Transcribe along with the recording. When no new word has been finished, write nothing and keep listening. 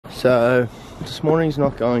So this morning's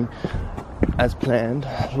not going as planned.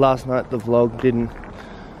 Last night the vlog didn't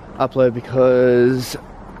upload because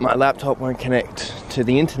my laptop won't connect to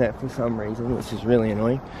the internet for some reason, which is really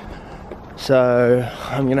annoying. So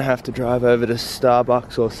I'm gonna have to drive over to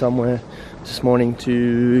Starbucks or somewhere this morning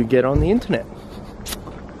to get on the internet.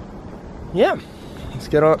 Yeah,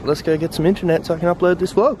 let's go get some internet so I can upload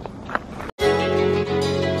this vlog.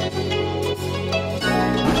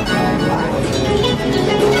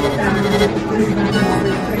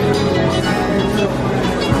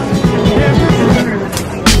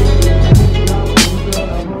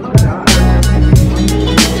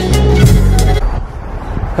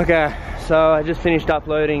 Okay, so I just finished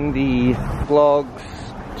uploading the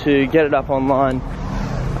vlogs to get it up online.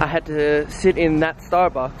 I had to sit in that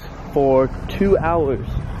Starbucks for 2 hours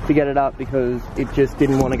to get it up because it just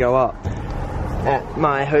didn't want to go up at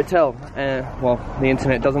my hotel. Well, the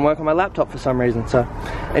internet doesn't work on my laptop for some reason, so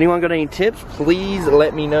anyone got any tips, please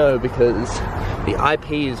let me know, because the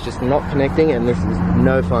IP is just not connecting and this is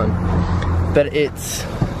no fun. But it's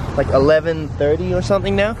like 11:30 or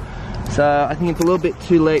something now, so I think it's a little bit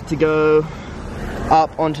too late to go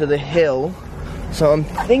up onto the hill. So I'm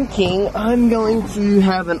thinking I'm going to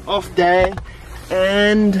have an off day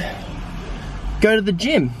and go to the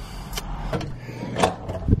gym.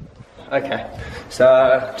 Okay,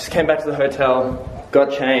 so just came back to the hotel,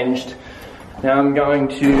 got changed. Now I'm going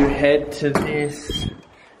to head to this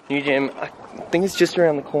new gym. I think it's just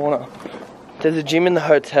around the corner. There's a gym in the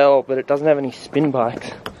hotel, but it doesn't have any spin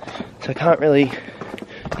bikes, so I can't really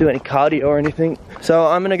do any cardio or anything. So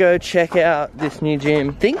I'm gonna go check out this new gym.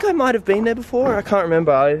 I think I might have been there before, I can't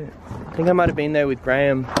remember. I think I might have been there with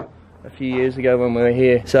Graham a few years ago when we were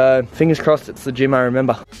here. So fingers crossed it's the gym I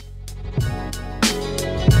remember.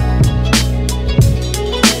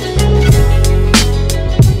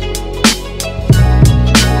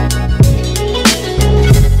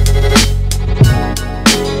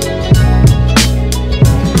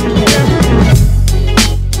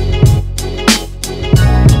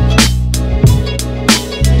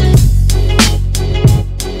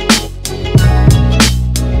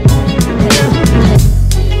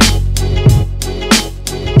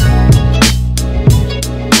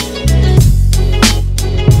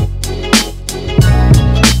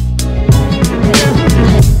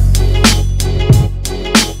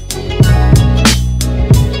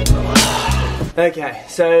 Okay,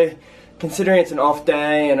 so considering it's an off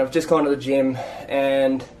day and I've just gone to the gym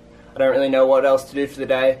and I don't really know what else to do for the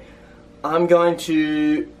day, I'm going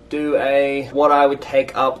to do what I would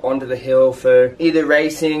take up onto the hill for either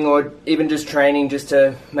racing or even just training, just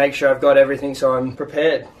to make sure I've got everything so I'm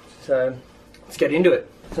prepared. So let's get into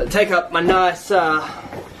it. So take up my nice,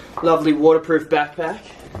 lovely waterproof backpack.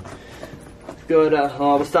 Got,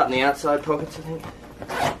 we'll start in the outside pockets, I think.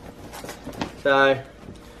 So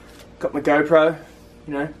got my GoPro,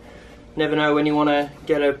 you know, never know when you want to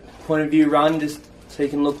get a point of view run, just so you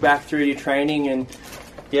can look back through your training. And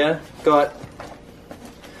yeah, got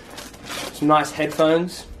some nice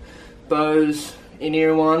headphones, Bose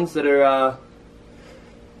in-ear ones that are, I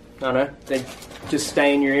don't know, they just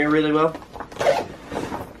stay in your ear really well.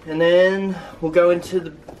 And then we'll go into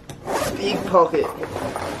the big pocket.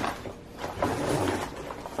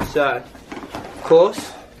 So, of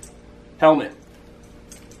course, helmet.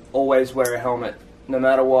 Always wear a helmet, no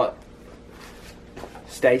matter what.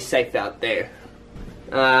 Stay safe out there.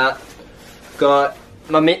 Got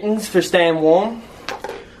my mittens for staying warm.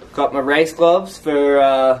 Got my race gloves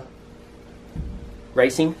for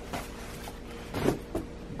racing.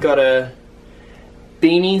 Got a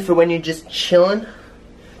beanie for when you're just chilling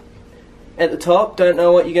at the top. Don't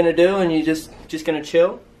know what you're gonna do and you're just gonna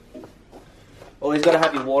chill. Always got to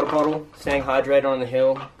have your water bottle, staying hydrated on the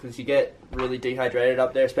hill, because you get really dehydrated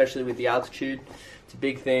up there, especially with the altitude. It's a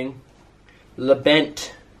big thing.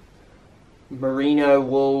 Labent merino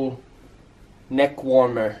wool neck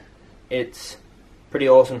warmer. It's pretty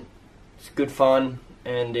awesome. It's good fun,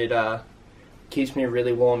 and it keeps me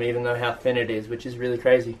really warm even though how thin it is, which is really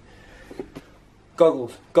crazy.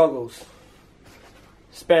 Goggles.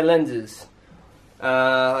 Spare lenses.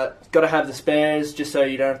 Got to have the spares just so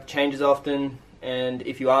you don't have to change as often. And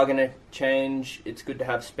if you are going to change, it's good to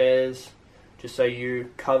have spares, just so you're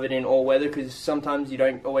covered in all weather, because sometimes you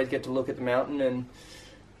don't always get to look at the mountain and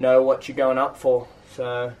know what you're going up for.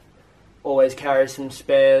 So always carry some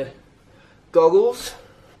spare goggles.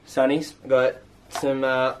 Sunnies. I got some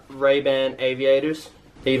Ray-Ban aviators.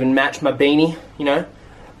 They even match my beanie, you know,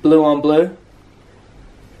 blue on blue.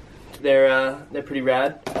 They're pretty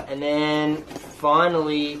rad. And then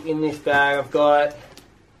finally in this bag I've got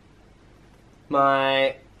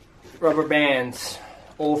my rubber bands.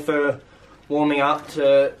 all for warming up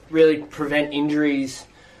to really prevent injuries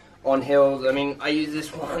on hills. I mean, I use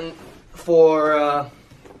this one for,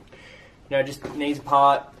 you know, just knees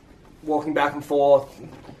apart, walking back and forth,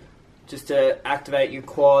 just to activate your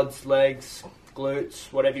quads, legs,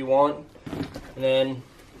 glutes, whatever you want. And then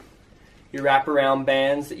your wraparound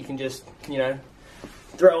bands that you can just, you know,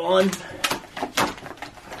 throw on,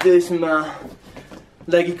 do some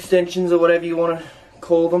leg extensions or whatever you want to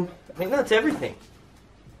call them. I think that's everything.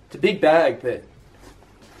 It's a big bag, but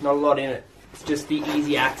not a lot in it. It's just the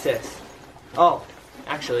easy access. Oh,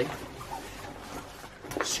 actually,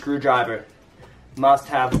 screwdriver. Must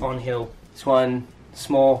have on hill. This one,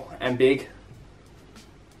 small and big.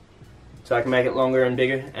 So I can make it longer and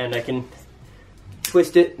bigger, and I can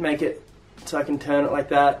twist it, make it so I can turn it like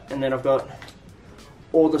that. And then I've got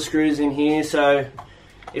all the screws in here, so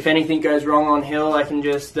if anything goes wrong on hill, I can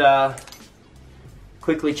just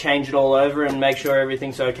quickly change it all over and make sure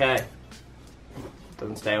everything's okay.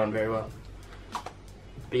 Doesn't stay on very well.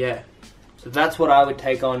 But yeah, so that's what I would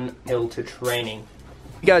take on hill to training.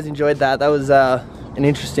 You guys enjoyed that. That was an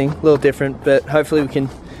interesting, a little different, but hopefully we can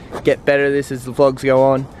get better at this as the vlogs go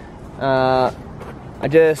on. I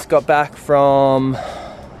just got back from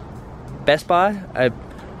Best Buy. I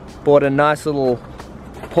bought a nice little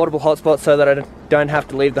portable hotspot so that I don't have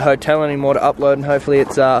to leave the hotel anymore to upload, and hopefully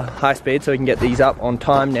it's high speed so we can get these up on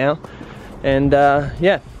time now. And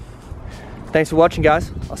yeah, thanks for watching,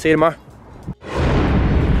 guys. I'll see you tomorrow.